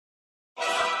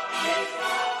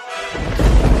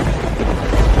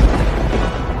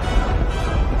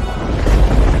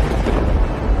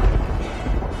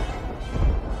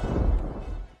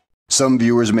Some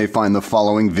viewers may find the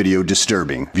following video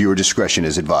disturbing. Viewer discretion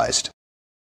is advised.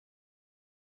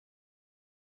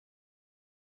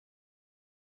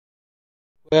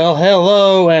 Well,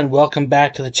 hello and welcome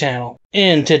back to the channel.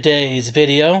 In today's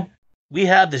video, we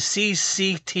have the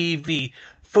CCTV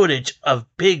footage of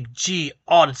Big G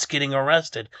audits getting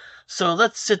arrested. So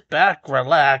let's sit back,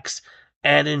 relax,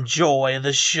 and enjoy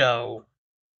the show.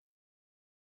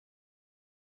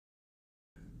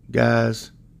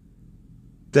 Guys,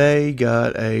 they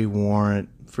got a warrant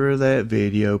for that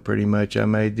video pretty much I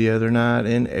made the other night,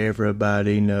 and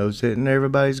everybody knows it and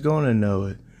everybody's going to know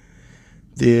it.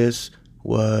 This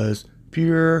was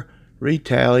pure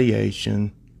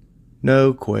retaliation,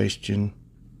 no question.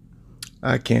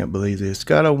 I can't believe this.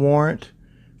 Got a warrant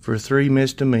for 3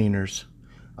 misdemeanors,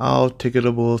 all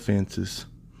ticketable offenses,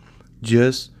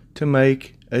 just to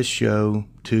make a show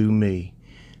to me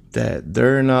that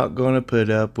they're not going to put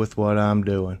up with what I'm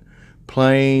doing.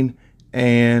 Plain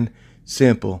and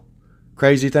simple.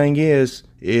 Crazy thing is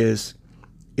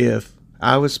if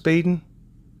I was speeding,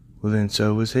 well then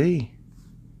so was he.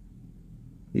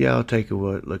 Yeah, I'll take a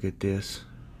look at this.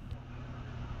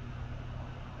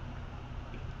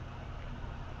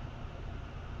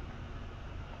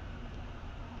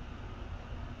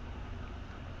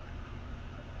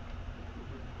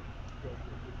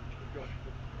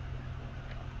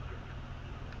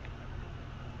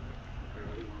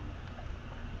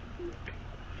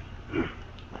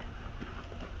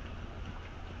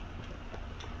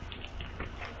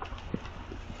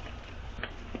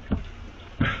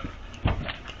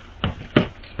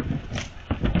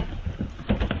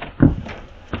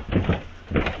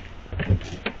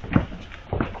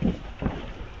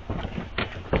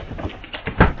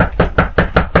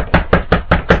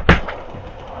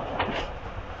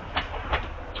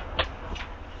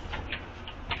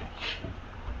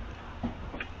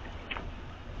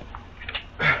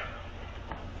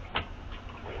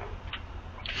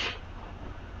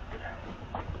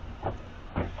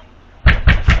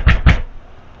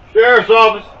 Sheriff's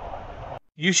office.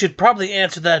 You should probably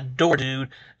answer that door, dude,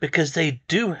 because they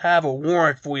do have a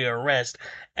warrant for your arrest,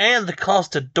 and the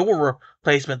cost of door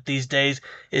replacement these days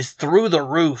is through the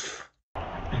roof.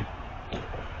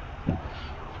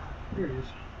 Here it is.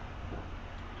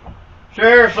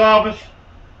 Sheriff's office.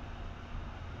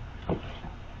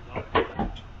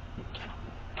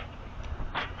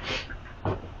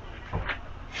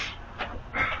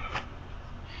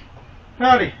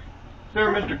 Howdy. Is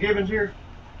there Mr. Gibbons here?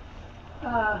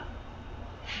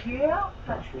 Yeah.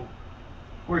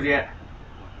 Where's he at?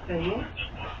 Yeah.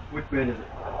 Which bed is it?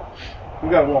 We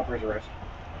got a warrant for his arrest.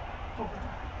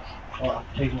 I'll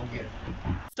take one again.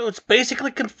 So it's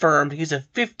basically confirmed he's a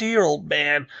 50-year-old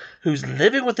man who's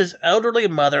living with his elderly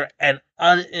mother and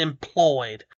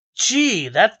unemployed. Gee,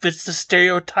 that fits the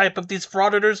stereotype of these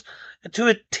frauditors to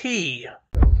a T.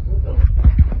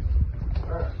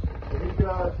 Alright, so he's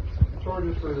got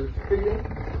charges for speeding,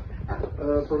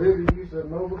 prohibited use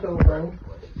of mobile telephone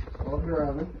while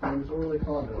driving, and disorderly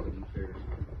conduct.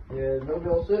 Yeah, no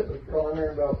bill set, but probably in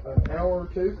there about an hour or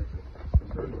two.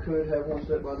 You could have one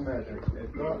set by the magistrate.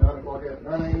 If not, 9 o'clock at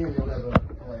 9 a.m. you'll have a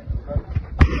plan. Okay?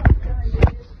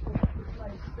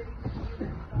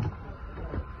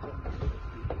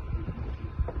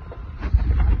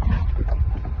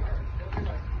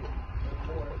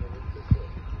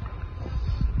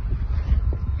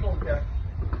 Okay.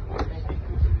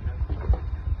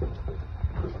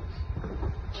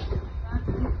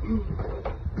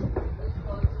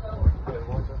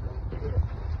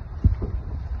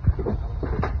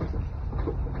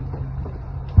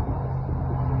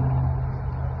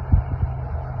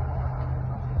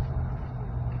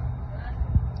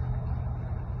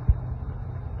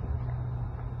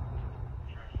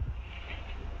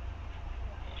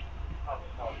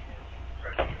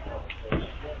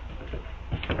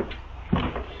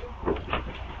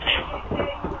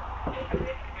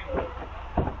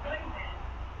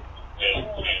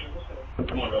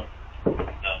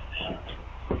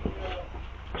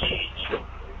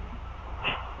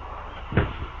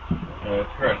 It's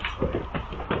correct.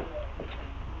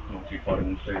 Not too far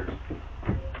in the stairs.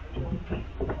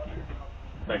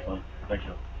 Thanks, man. Thank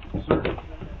you. Sir.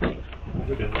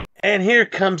 And here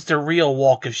comes the real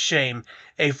walk of shame.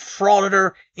 A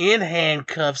frauditor in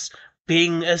handcuffs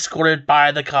being escorted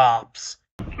by the cops.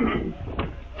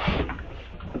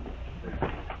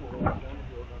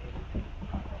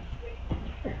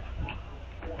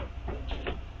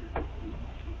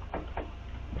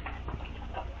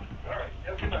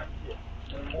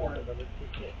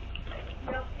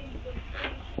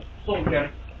 Sullivan County.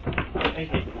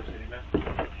 Thank you.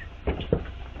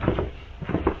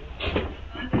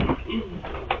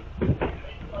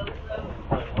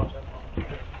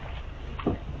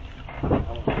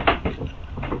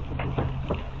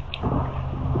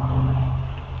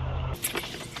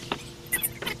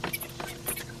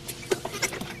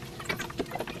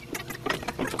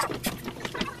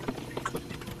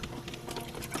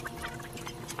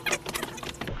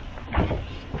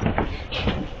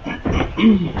 Hey,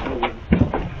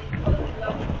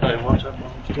 watch that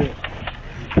mom's dick.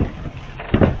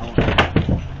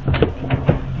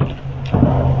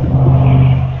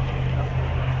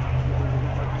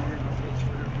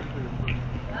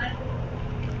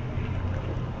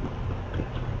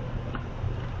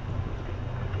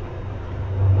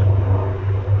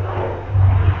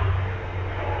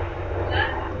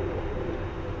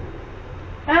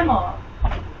 Emma.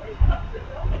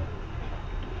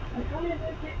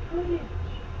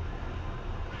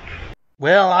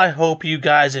 Well, I hope you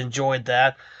guys enjoyed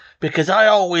that, because I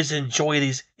always enjoy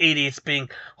these idiots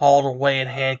being hauled away in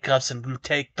handcuffs and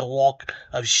take the walk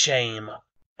of shame.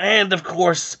 And of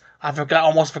course,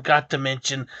 almost forgot to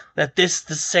mention that this is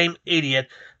the same idiot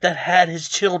that had his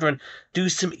children do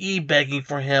some e-begging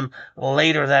for him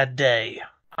later that day.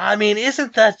 I mean,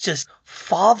 isn't that just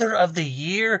Father of the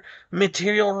Year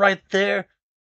material right there?